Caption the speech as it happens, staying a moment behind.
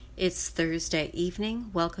It's Thursday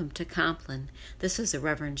evening. Welcome to Compline. This is the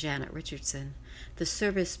Reverend Janet Richardson. The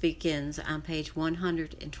service begins on page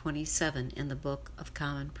 127 in the Book of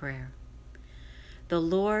Common Prayer. The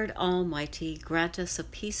Lord Almighty grant us a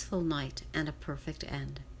peaceful night and a perfect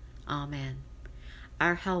end. Amen.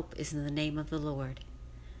 Our help is in the name of the Lord,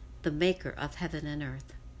 the Maker of heaven and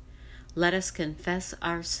earth. Let us confess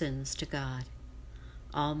our sins to God.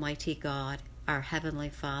 Almighty God, our Heavenly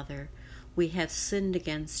Father, we have sinned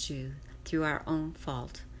against you through our own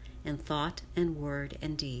fault, in thought and word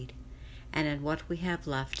and deed, and in what we have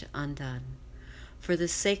left undone. For the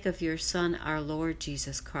sake of your Son, our Lord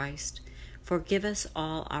Jesus Christ, forgive us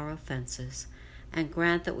all our offenses, and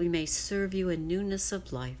grant that we may serve you in newness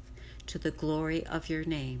of life, to the glory of your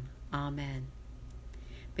name. Amen.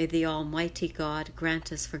 May the Almighty God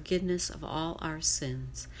grant us forgiveness of all our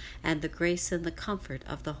sins, and the grace and the comfort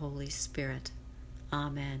of the Holy Spirit.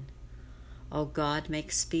 Amen. O God,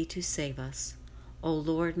 make speed to save us. O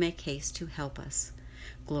Lord, make haste to help us.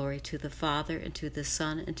 Glory to the Father, and to the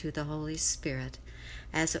Son, and to the Holy Spirit,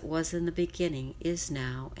 as it was in the beginning, is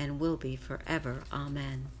now, and will be forever.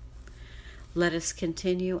 Amen. Let us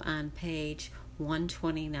continue on page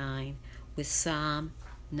 129 with Psalm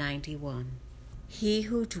 91. He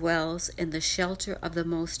who dwells in the shelter of the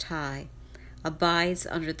Most High abides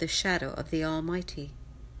under the shadow of the Almighty.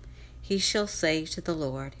 He shall say to the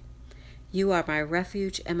Lord, You are my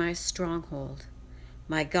refuge and my stronghold,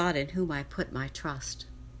 my God in whom I put my trust.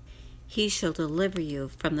 He shall deliver you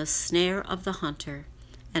from the snare of the hunter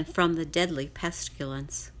and from the deadly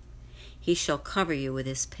pestilence. He shall cover you with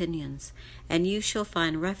his pinions, and you shall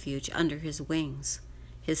find refuge under his wings.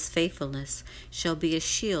 His faithfulness shall be a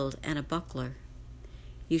shield and a buckler.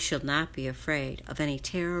 You shall not be afraid of any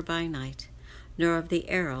terror by night, nor of the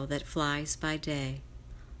arrow that flies by day,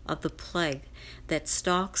 of the plague that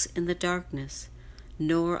stalks in the darkness,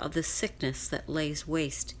 nor of the sickness that lays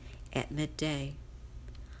waste at midday.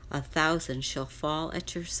 1,000 shall fall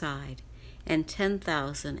at your side, and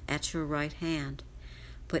 10,000 at your right hand,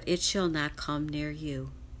 but it shall not come near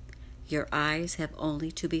you. Your eyes have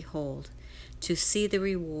only to behold, to see the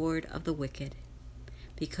reward of the wicked,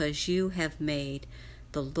 because you have made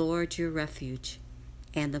the Lord your refuge,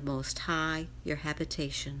 and the Most High your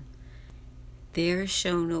habitation. There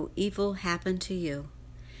shall no evil happen to you,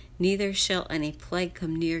 neither shall any plague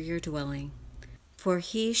come near your dwelling. For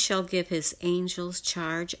he shall give his angels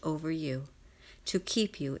charge over you, to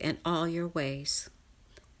keep you in all your ways.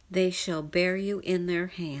 They shall bear you in their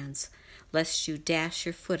hands, lest you dash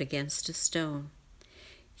your foot against a stone.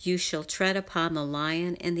 You shall tread upon the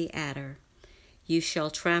lion and the adder. You shall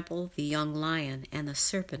trample the young lion and the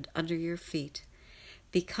serpent under your feet.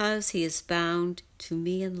 Because he is bound to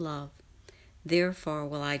me in love, therefore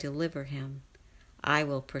will I deliver him. I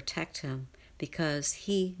will protect him, because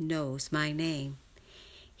he knows my name.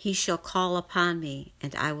 He shall call upon me,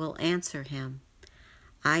 and I will answer him.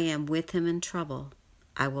 I am with him in trouble.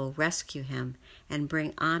 I will rescue him and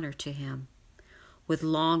bring honor to him. With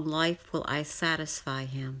long life will I satisfy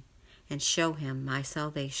him and show him my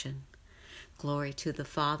salvation. Glory to the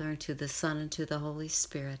Father, and to the Son, and to the Holy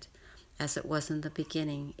Spirit, as it was in the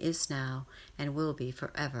beginning, is now, and will be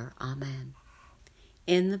forever. Amen.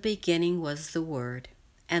 In the beginning was the Word,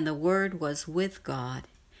 and the Word was with God,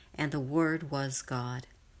 and the Word was God.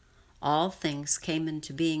 All things came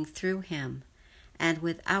into being through him, and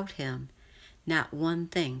without him not one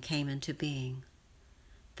thing came into being.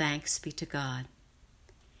 Thanks be to God.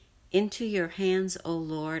 Into your hands, O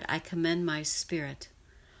Lord, I commend my spirit,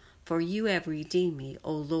 for you have redeemed me,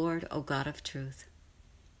 O Lord, O God of truth.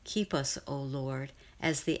 Keep us, O Lord,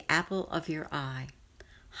 as the apple of your eye.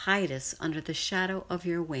 Hide us under the shadow of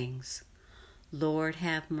your wings. Lord,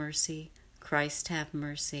 have mercy. Christ, have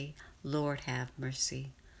mercy. Lord, have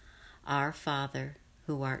mercy. Our Father,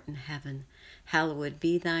 who art in heaven, hallowed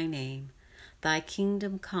be thy name. Thy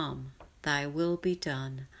kingdom come, thy will be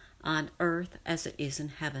done, on earth as it is in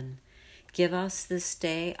heaven. Give us this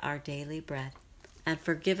day our daily bread, and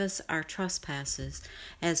forgive us our trespasses,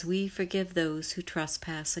 as we forgive those who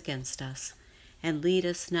trespass against us. And lead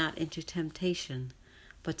us not into temptation,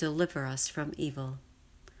 but deliver us from evil.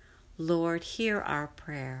 Lord, hear our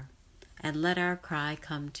prayer, and let our cry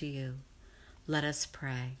come to you. Let us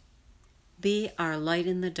pray. Be our light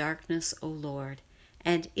in the darkness, O Lord,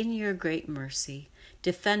 and in your great mercy,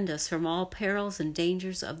 defend us from all perils and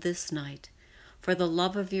dangers of this night, for the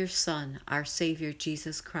love of your Son, our Savior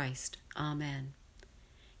Jesus Christ. Amen.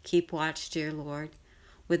 Keep watch, dear Lord,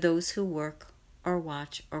 with those who work or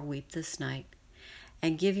watch or weep this night,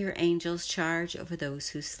 and give your angels charge over those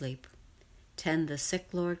who sleep. Tend the sick,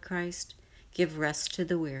 Lord Christ. Give rest to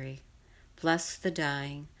the weary. Bless the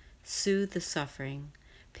dying. soothe the suffering,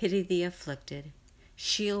 pity the afflicted,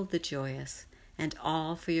 shield the joyous, and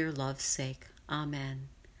all for your love's sake. Amen.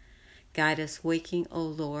 Guide us waking, O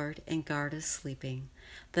Lord, and guard us sleeping,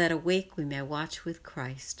 that awake we may watch with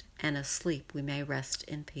Christ, and asleep we may rest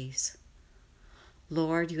in peace.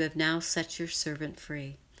 Lord, you have now set your servant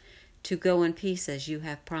free, to go in peace as you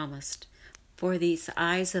have promised. For these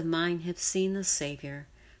eyes of mine have seen the Savior,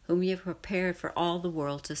 whom you have prepared for all the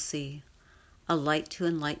world to see, a light to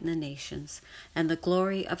enlighten the nations, and the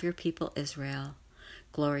glory of your people Israel.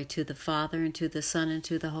 Glory to the Father, and to the Son, and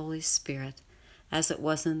to the Holy Spirit, as it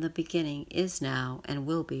was in the beginning, is now, and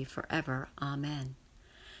will be forever. Amen.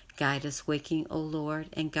 Guide us waking, O Lord,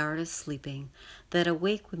 and guard us sleeping, that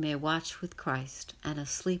awake we may watch with Christ, and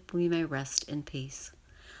asleep we may rest in peace.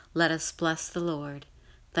 Let us bless the Lord.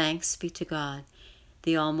 Thanks be to God,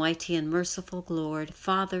 the Almighty and merciful Lord,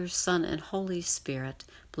 Father, Son, and Holy Spirit,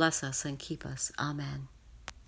 bless us and keep us. Amen.